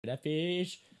that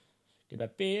fish. Give me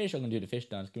that fish. I'm gonna do the fish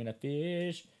dance. Give me that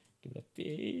fish. Give me that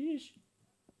fish.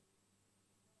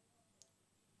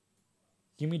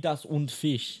 Give me das und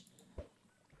Fisch.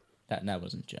 That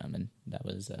wasn't German. That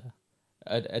was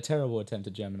a terrible attempt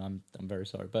at German. I'm very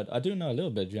sorry, but I do know a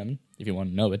little bit of German. If you want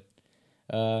to know it.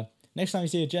 Next time you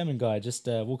see a German guy, just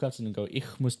walk up to him and go,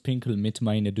 "Ich muss pinkeln mit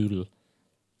meine Dudel."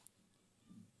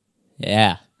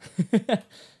 Yeah.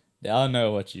 They'll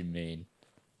know what you mean.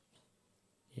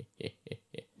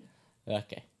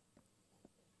 Okay.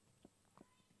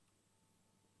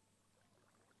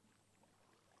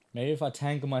 Maybe if I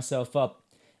tangle myself up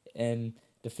in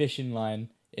the fishing line,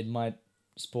 it might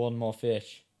spawn more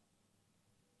fish.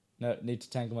 No, need to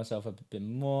tangle myself up a bit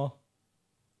more.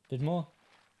 Bit more.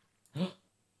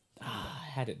 I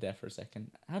had it there for a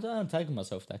second. How did I untangle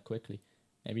myself that quickly?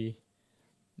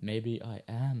 Maybe I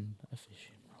am a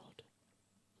fishing rod.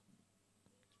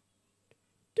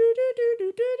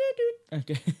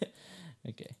 Okay.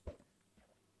 Okay.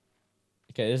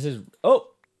 Okay, this is...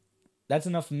 Oh! That's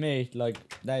enough for me. Like,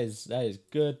 that is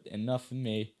good enough for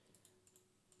me.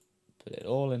 Put it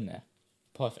all in there.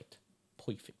 Perfect.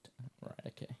 Perfect. Right,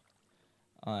 okay.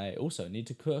 I also need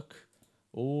to cook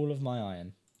all of my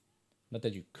iron. Not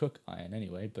that you cook iron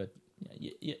anyway, but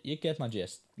you get my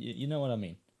gist. You know what I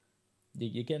mean.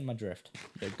 You're getting my drift.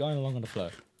 You're going along on the flow.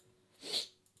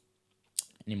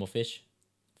 Any more fish?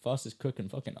 Fastest cooking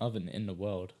fucking oven in the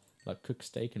world. Like, cook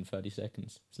steak in 30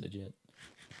 seconds. It's legit.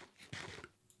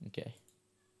 Okay.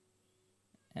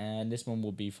 And this one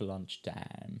will be for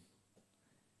lunchtime.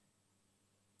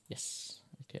 Yes.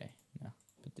 Okay. Now,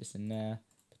 put this in there.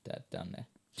 Put that down there.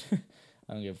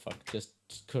 I don't give a fuck. Just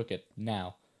cook it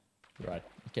now. Right.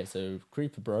 Okay, so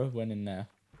Creeper Bro went in there.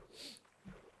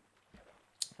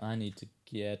 I need to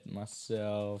get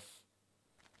myself...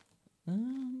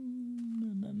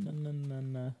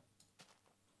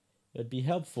 It'd be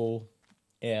helpful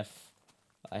if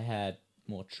I had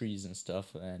more trees and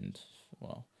stuff, and,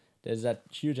 well, there's that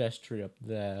huge ash tree up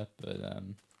there, but,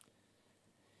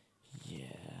 yeah.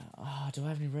 Do I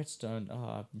have any redstone?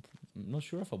 I'm not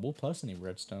sure if I will place any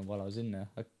redstone while I was in there.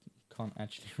 I can't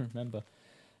actually remember.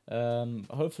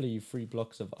 Hopefully 3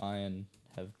 blocks of iron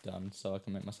have done, so I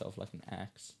can make myself like an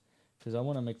axe. Because I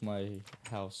want to make my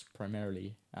house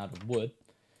primarily out of wood.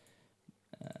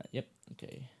 Yep,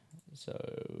 okay. So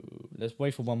let's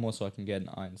wait for one more so I can get an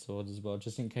iron sword as well,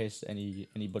 just in case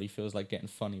anybody feels like getting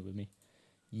funny with me.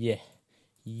 Yeah,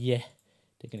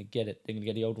 they're gonna get it. They're gonna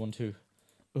get the old one too.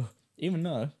 Ugh. Even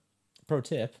though, pro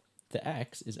tip, the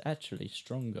axe is actually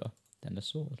stronger than the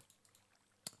sword.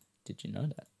 Did you know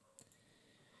that?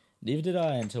 Neither did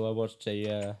I until I watched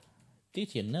a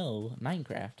did you know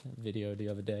Minecraft video the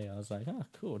other day. I was like, oh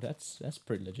cool, that's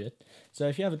pretty legit. So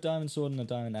if you have a diamond sword and a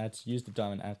diamond axe, use the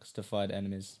diamond axe to fight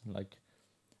enemies. Like,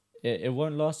 it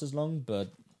won't last as long,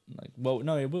 but like, well,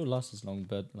 no, it will last as long,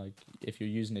 but like if you're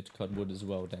using it to cut wood as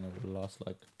well, then it will last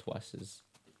like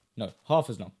half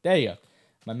as long. There you go.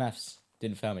 My maths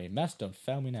didn't fail me. Maths don't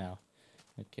fail me now.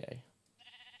 Okay.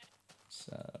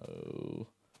 So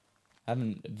I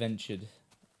haven't ventured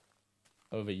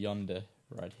over yonder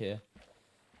right here.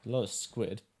 A lot of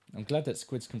squid. I'm glad that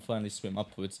squids can finally swim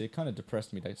upwards. It kind of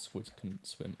depressed me that squids couldn't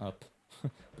swim up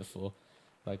before.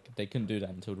 Like, they couldn't do that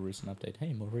until the recent update.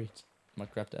 Hey, more reeds.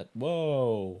 Might grab that.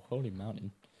 Whoa! Holy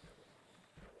mountain.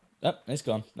 Oh, it's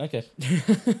gone. Okay.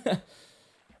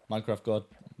 Minecraft God,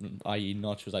 i.e.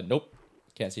 Notch, was like, nope.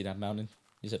 Can't see that mountain.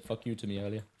 He said, fuck you to me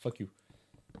earlier. Fuck you.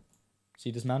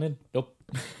 See this mountain? Nope.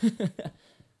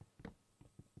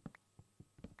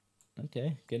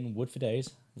 Okay, getting wood for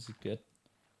days. This is good.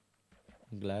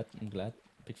 I'm glad.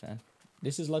 Big fan.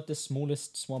 This is like the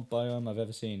smallest swamp biome I've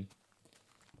ever seen.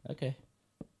 Okay.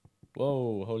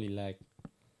 Whoa, holy lag.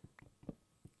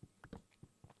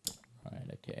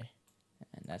 Alright, okay.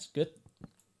 And that's good.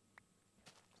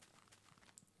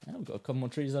 Oh, we've got a couple more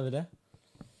trees over there.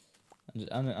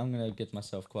 I'm gonna get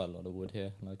myself quite a lot of wood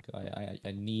here. Like,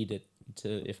 I need it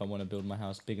to, if I want to build my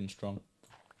house big and strong.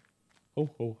 Ho,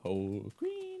 ho, ho.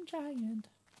 Green giant.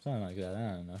 Something like that,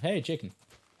 I don't know. Hey, chicken.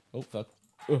 Oh, fuck.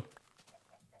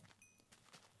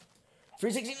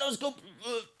 360 no scope.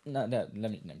 No, let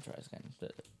me try this again.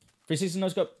 360 no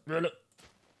scope.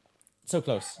 So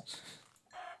close.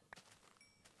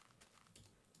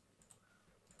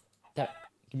 That.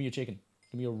 Give me your chicken.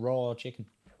 Give me your raw chicken.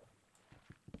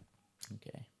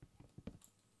 Okay.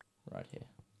 Right here.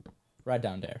 Right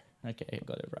down there. Okay, I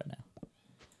got it right now.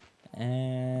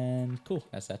 And cool.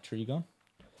 That's that tree gone.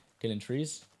 Killing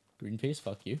trees. Greenpeace.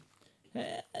 Fuck you.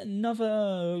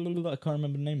 Another, I can't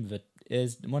remember the name of it,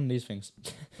 is one of these things.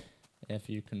 If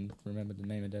you can remember the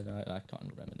name of it, I can't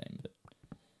remember the name of it.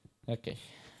 Okay,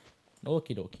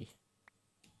 Okie dokie.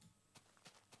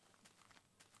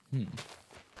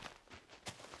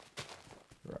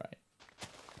 Right.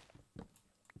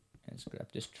 Let's grab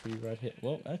this tree right here.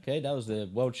 Well, okay, that was the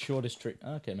world's shortest tree.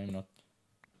 Okay, maybe not.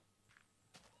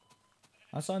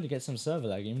 I'm starting to get some server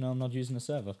lag, even though I'm not using a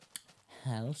server.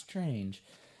 How strange.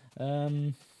 Yeah,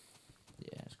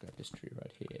 let's grab this tree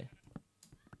right here.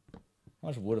 How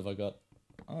much wood have I got?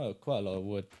 Oh, quite a lot of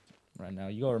wood right now.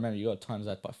 You gotta remember, you gotta times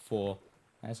that by 4.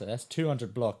 That's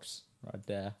 200 blocks right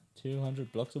there.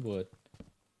 200 blocks of wood.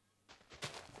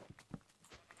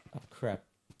 Oh, crap.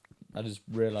 I just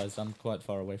realized I'm quite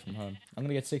far away from home. I'm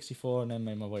gonna get 64 and then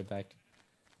make my way back.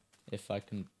 If I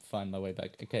can find my way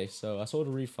back. Okay, so I saw the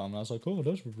reed farm and I was like, oh,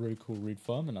 that's a really cool reed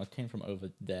farm. And I came from over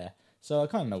there. So I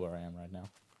kind of know where I am right now.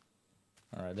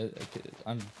 Alright,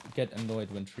 I get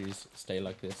annoyed when trees stay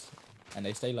like this. And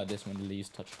they stay like this when the leaves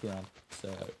touch the ground.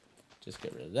 So just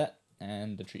get rid of that.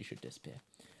 And the tree should disappear.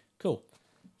 Cool.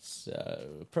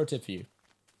 So, pro tip for you.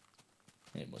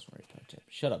 It wasn't really a pro tip.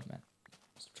 Shut up, man. I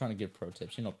was trying to give pro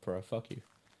tips. You're not pro. Fuck you.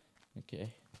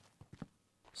 Okay.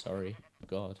 Sorry.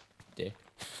 God. Dick.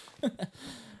 Alright.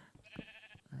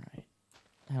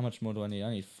 How much more do I need?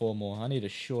 I need 4 more. I need a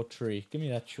short tree. Give me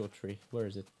that short tree. Where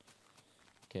is it?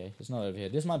 Okay, it's not over here.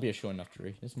 This might be a short enough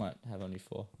tree. This might have only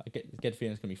 4. I get the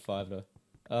feeling it's gonna be 5 though.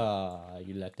 Ah,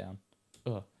 you let down.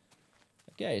 Ugh.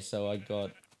 Okay, so I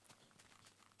got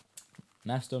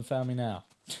Mastodon found me now.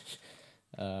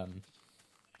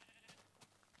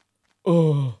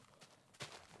 Oh,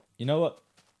 you know what?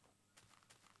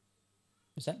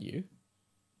 Is that you?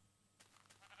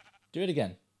 Do it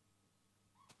again.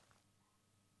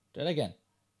 Do it again.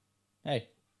 Hey.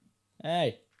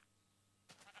 Hey.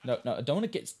 No, I don't want to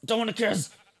get... Don't want to kiss!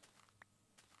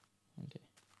 Okay.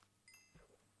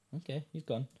 Okay, he's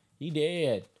gone. He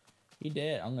did. He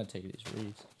did. I'm going to take these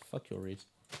reeds. Fuck your reeds.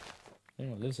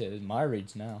 Anyone lives here. There's my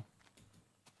reeds now.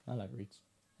 I like reeds.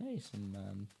 Hey,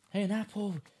 hey, an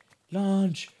apple!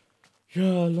 Lunch!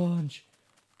 Yeah, lunch!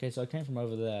 Okay, so I came from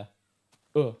over there.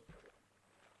 Ugh.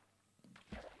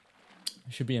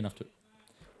 Should be enough to...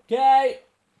 Okay!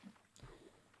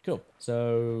 Cool.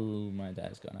 So my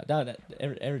dad's gone out.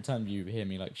 Every time you hear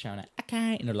me like shouting,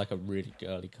 okay, you know, like a really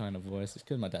girly kind of voice, it's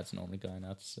because my dad's normally going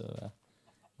out. So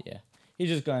yeah, he's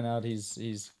just going out.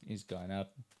 He's going out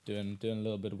doing a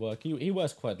little bit of work. He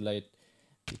works quite late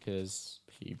because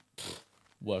he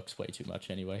works way too much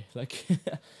anyway. Like,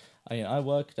 I mean, I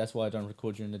work. That's why I don't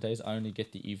record during the days. I only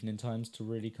get the evening times to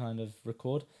really kind of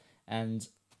record, and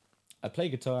I play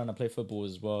guitar and I play football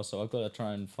as well. So I've got to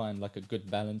try and find like a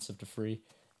good balance of the three.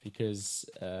 Because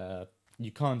you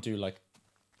can't do like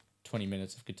 20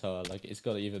 minutes of guitar. Like, it's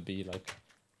got to either be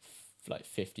like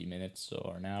 50 minutes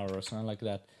or an hour or something like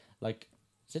that. Like,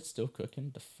 is it still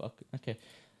cooking? The fuck? Okay.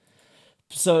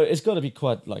 So it's got to be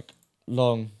quite like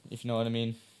long, if you know what I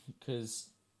mean. Because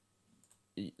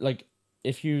like,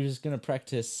 if you're just gonna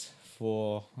practice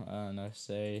for I don't know,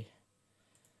 say,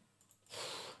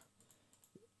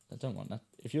 I don't want that.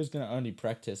 If you're just gonna only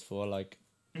practice for like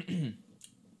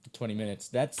 20 minutes,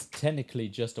 that's technically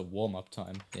just a warm-up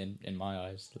time in my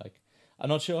eyes. Like, I'm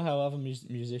not sure how other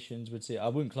musicians would see it. I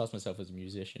wouldn't class myself as a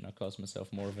musician. I class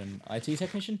myself more of an IT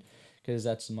technician, because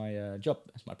that's my job,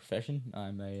 that's my profession.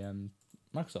 I'm a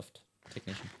Microsoft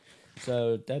technician,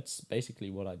 so that's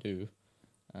basically what I do.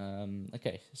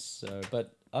 Okay, so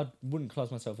but I wouldn't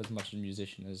class myself as much a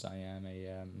musician as I am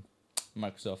a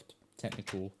Microsoft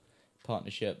technical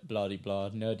partnership, blah de blah,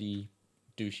 nerdy,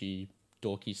 douchey,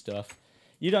 dorky stuff.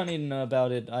 You don't need to know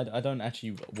about it. I don't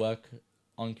actually work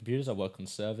on computers. I work on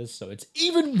servers, so it's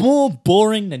even more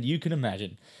boring than you can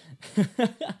imagine. No,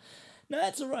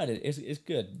 that's alright. It's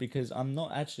good, because I'm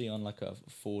not actually on like a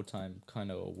full-time kind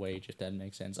of a wage, if that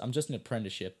makes sense. I'm just an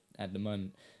apprenticeship at the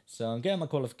moment. So I'm getting my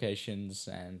qualifications,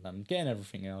 and I'm getting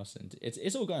everything else, and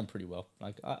it's all going pretty well.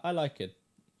 Like, I like it.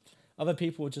 Other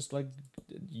people are just like,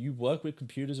 you work with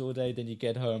computers all day, then you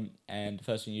get home, and the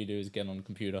first thing you do is get on the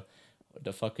computer. What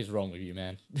the fuck is wrong with you,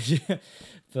 man?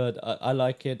 But I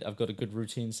like it. I've got a good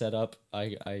routine set up.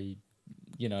 I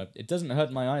you know, it doesn't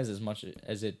hurt my eyes as much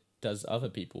as it does other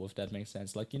people, if that makes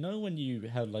sense. Like, you know, when you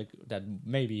have like that,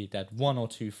 maybe that 1 or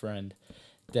 2 friend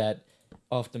that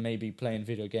after maybe playing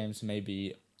video games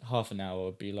maybe half an hour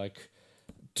would be like,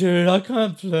 dude, I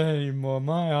can't play anymore,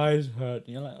 my eyes hurt.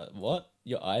 And you're like, what?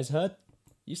 Your eyes hurt?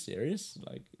 You serious?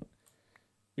 Like,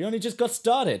 we only just got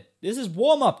started. This is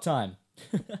warm-up time.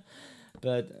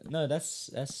 But no,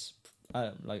 that's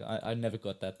I never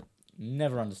got that.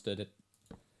 Never understood it.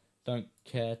 Don't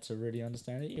care to really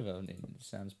understand it either. I mean, it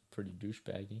sounds pretty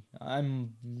douchebaggy.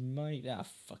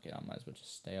 Fuck it, I might as well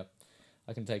just stay up.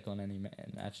 I can take on any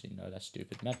man. Actually, no, that's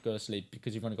stupid. Matt, go to sleep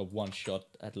because you've only got one shot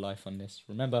at life on this.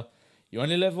 Remember, you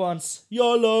only live once.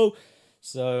 YOLO!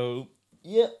 So,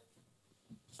 yeah.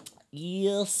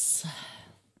 Yes.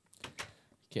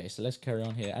 Okay, so let's carry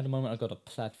on here. At the moment, I've got a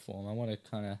platform. I want to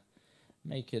kind of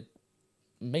make it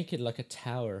like a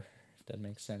tower, if that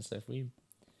makes sense. So if we...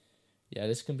 Yeah,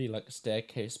 this can be like a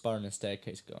staircase, spiraling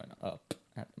staircase going up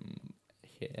at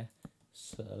here.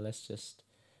 So let's just...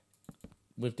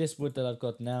 With this wood that I've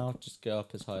got now, just go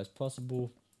up as high as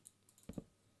possible.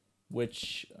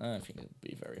 Which, I don't think it would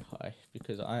be very high,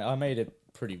 because I made it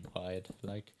pretty wide.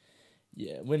 Like,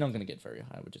 yeah, we're not going to get very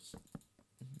high. We're just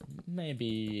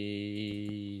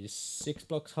maybe 6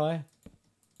 blocks high.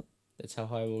 That's how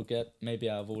high we'll get, maybe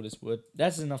out of all this wood.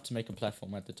 That's enough to make a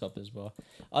platform at the top as well.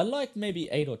 I like maybe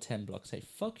 8 or 10 blocks. Hey,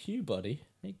 fuck you, buddy.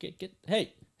 Hey,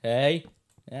 hey, hey.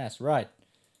 That's right.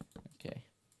 Okay.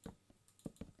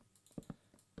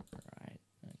 Right,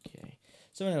 okay.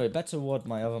 So anyway, back to what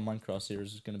my other Minecraft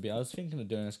series is going to be. I was thinking of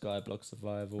doing a Skyblock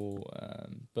Survival,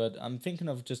 but I'm thinking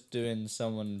of just doing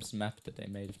someone's map that they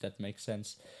made, if that makes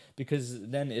sense. Because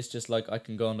then it's just like I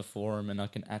can go on the forum and I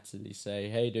can actually say,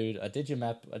 hey dude, I did your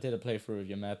map, I did a playthrough of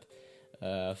your map,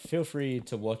 feel free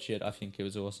to watch it, I think it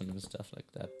was awesome and stuff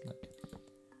like that. Like,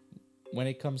 when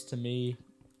it comes to me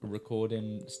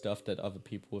recording stuff that other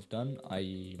people have done,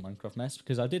 i.e. Minecraft Mass,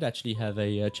 because I did actually have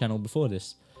a channel before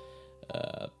this,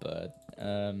 but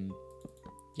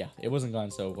yeah, it wasn't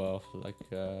going so well. Like,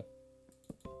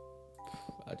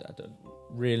 I don't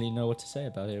really know what to say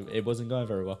about it. It wasn't going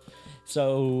very well.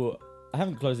 So I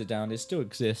haven't closed it down. It still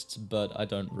exists, but I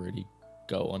don't really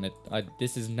go on it.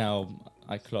 This is now,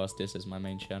 I class this as my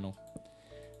main channel.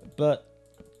 But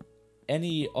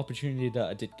any opportunity that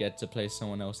I did get to play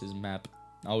someone else's map,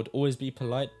 I would always be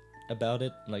polite about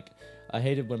it. Like, I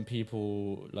hate it when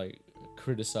people like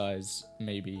criticize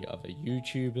maybe other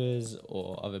YouTubers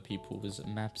or other people's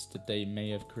maps that they may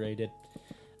have created.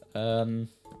 Because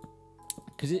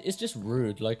it's just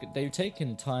rude. Like, they've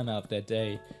taken time out of their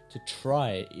day to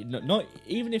try. Not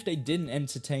even if they didn't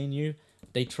entertain you,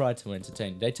 they tried to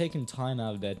entertain you. They've taken time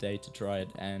out of their day to try it,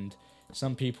 and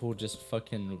some people just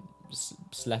fucking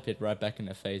slap it right back in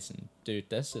their face. And dude,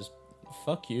 that's just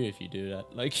fuck you if you do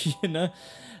that. Like, you know,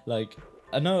 like,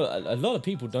 I know a lot of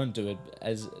people don't do it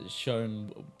as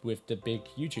shown with the big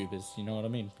YouTubers. You know what I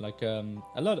mean? Like, a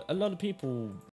lot of people